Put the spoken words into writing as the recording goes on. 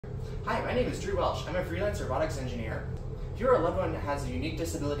Hi, my name is Drew Welsh. I'm a freelance robotics engineer. If your loved one has a unique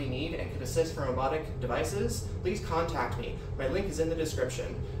disability need and could assist from robotic devices, please contact me. My link is in the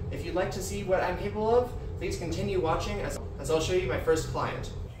description. If you'd like to see what I'm capable of, please continue watching as I'll show you my first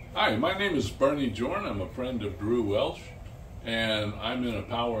client. Hi, my name is Bernie Jorn. I'm a friend of Drew Welsh, and I'm in a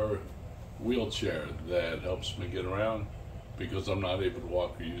power wheelchair that helps me get around because I'm not able to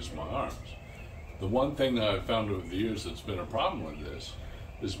walk or use my arms. The one thing that I've found over the years that's been a problem with this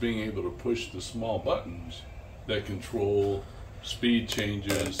is being able to push the small buttons that control speed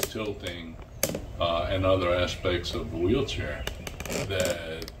changes, tilting, and other aspects of the wheelchair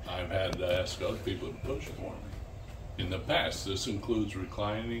that I've had to ask other people to push for me. In the past, this includes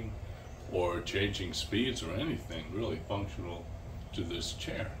reclining or changing speeds or anything really functional to this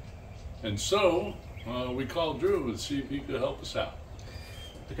chair. And so we called Drew to see if he could help us out.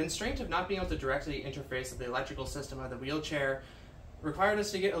 The constraint of not being able to directly interface with the electrical system of the wheelchair required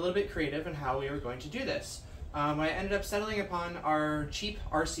us to get a little bit creative in how we were going to do this. I ended up settling upon our cheap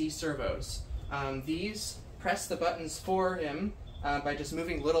RC servos. These press the buttons for him by just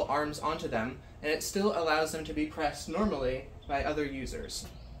moving little arms onto them, and it still allows them to be pressed normally by other users.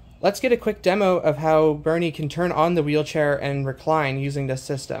 Let's get a quick demo of how Bernie can turn on the wheelchair and recline using this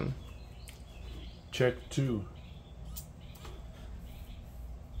system. Check 2.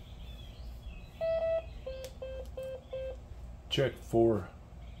 Check 4.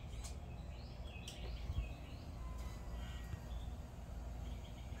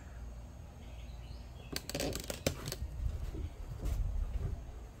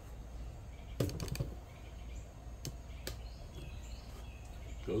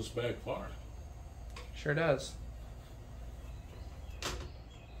 Goes back far. Sure does.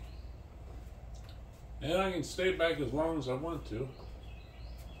 And I can stay back as long as I want to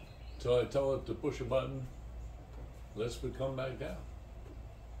until I tell it to push a button. Lets me come back down.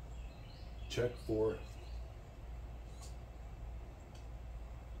 Check 4.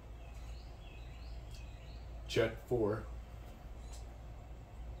 Check 4.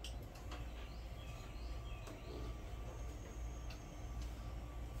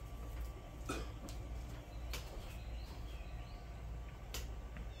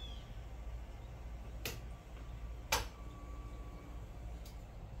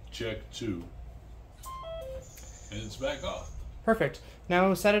 Check 2. And it's back off. Perfect.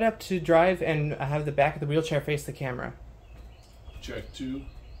 Now set it up to drive and have the back of the wheelchair face the camera. Check 2.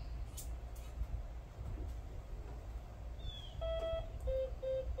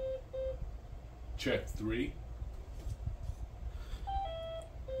 Check 3.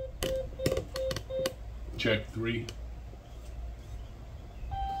 Check 3.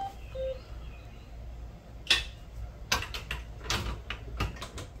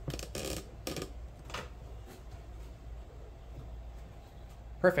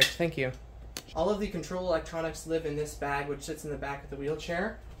 Perfect, thank you. All of the control electronics live in this bag, which sits in the back of the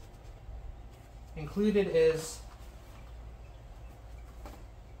wheelchair. Included is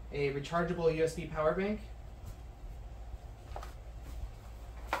a rechargeable USB power bank,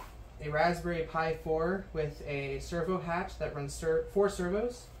 a Raspberry Pi 4 with a servo hat that runs 4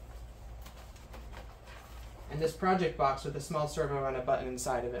 servos, and this project box with a small servo and a button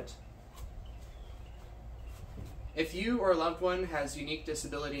inside of it. If you or a loved one has unique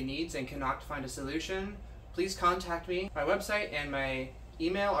disability needs and cannot find a solution, please contact me. My website and my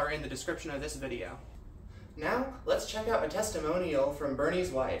email are in the description of this video. Now, let's check out a testimonial from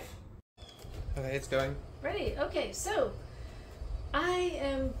Bernie's wife. Okay, it's going. Ready? Okay, so I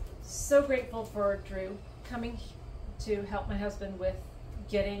am so grateful for Drew coming to help my husband with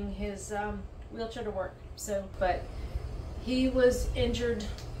getting his wheelchair to work. But he was injured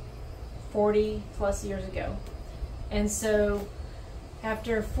 40 plus years ago. And so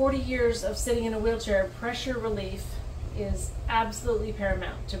after 40 years of sitting in a wheelchair, pressure relief is absolutely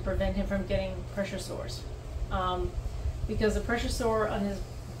paramount to prevent him from getting pressure sores. Because a pressure sore on his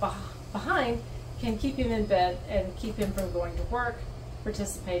behind can keep him in bed and keep him from going to work,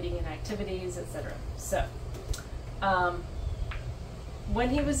 participating in activities, etc. So when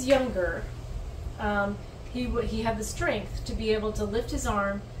he was younger, he had the strength to be able to lift his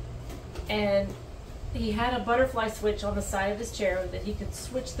arm, and he had a butterfly switch on the side of his chair that he could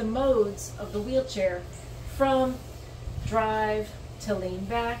switch the modes of the wheelchair from drive to lean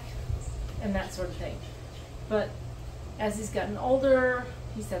back and that sort of thing. But as he's gotten older,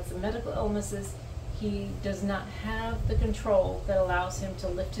 he's had some medical illnesses, he does not have the control that allows him to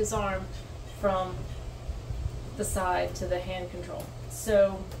lift his arm from the side to the hand control.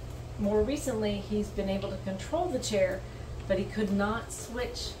 So more recently, he's been able to control the chair, but he could not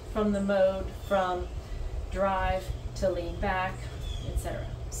switch from the mode from drive to lean back, etc.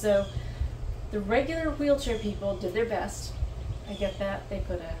 So the regular wheelchair people did their best. I get that. They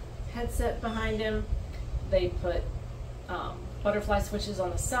put a headset behind him. They put butterfly switches on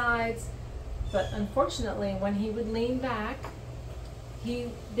the sides. But unfortunately, when he would lean back,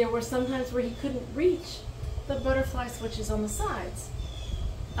 there were some times where he couldn't reach the butterfly switches on the sides.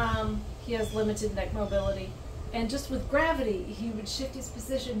 He has limited neck mobility. And just with gravity, he would shift his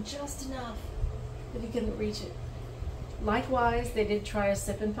position just enough that he couldn't reach it. Likewise, they did try a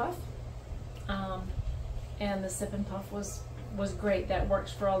sip and puff. And the sip and puff was great. That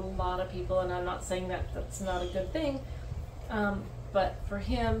works for a lot of people, and I'm not saying that that's not a good thing. But for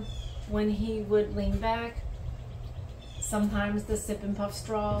him, when he would lean back, sometimes the sip and puff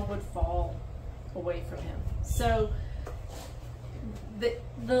straw would fall away from him. So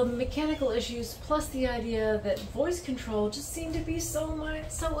the mechanical issues plus the idea that voice control just seemed to be so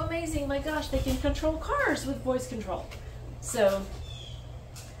amazing. My gosh, they can control cars with voice control. So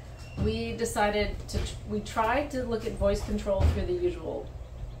we decided we tried to look at voice control through the usual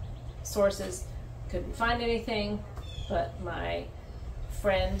sources. Couldn't find anything, but my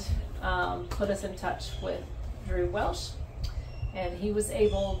friend put us in touch with Drew Welsh, and he was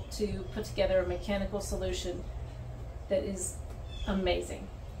able to put together a mechanical solution that is amazing.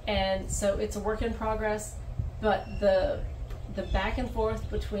 And so it's a work in progress, but the back and forth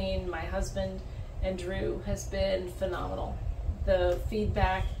between my husband and Drew has been phenomenal. The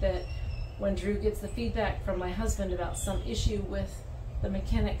feedback that when Drew gets the feedback from my husband about some issue with the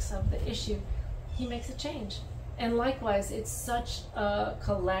mechanics of the issue, he makes a change. And likewise, it's such a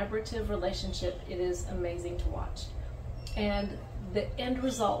collaborative relationship. It is amazing to watch. And the end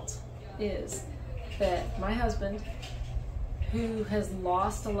result is that my husband, who has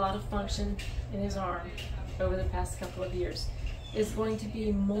lost a lot of function in his arm over the past couple of years, is going to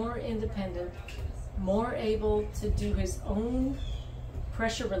be more independent, more able to do his own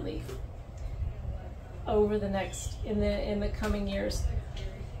pressure relief over the in the coming years,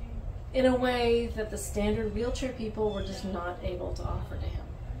 in a way that the standard wheelchair people were just not able to offer to him,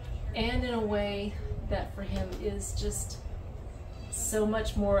 and in a way that for him is just so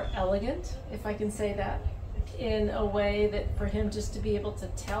much more elegant, if I can say that, in a way that for him just to be able to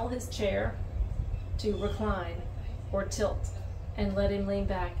tell his chair to recline or tilt and let him lean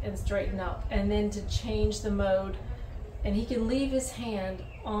back and straighten up, and then to change the mode, and he can leave his hand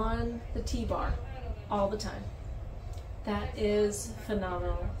on the T-bar all the time. That is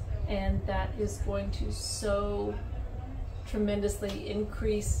phenomenal, and that is going to so tremendously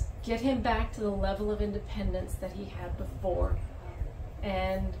get him back to the level of independence that he had before.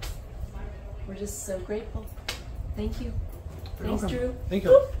 And we're just so grateful. Thank you. Thanks, Drew. Thank you.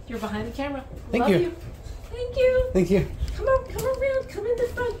 Whoop, you're behind the camera. Thank Love you. Thank you. Thank you. Come around, come in the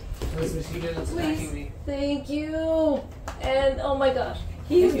front. Those mosquitoes attacking Please. me. Thank you. And oh my gosh,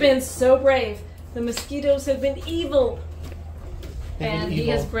 he's been so brave. The mosquitoes have been evil. And he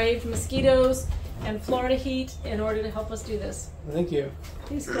has braved mosquitoes and Florida heat in order to help us do this. Thank you.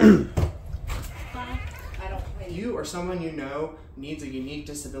 He's good. Bye. If you or someone you know needs a unique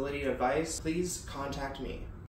disability advice, please contact me.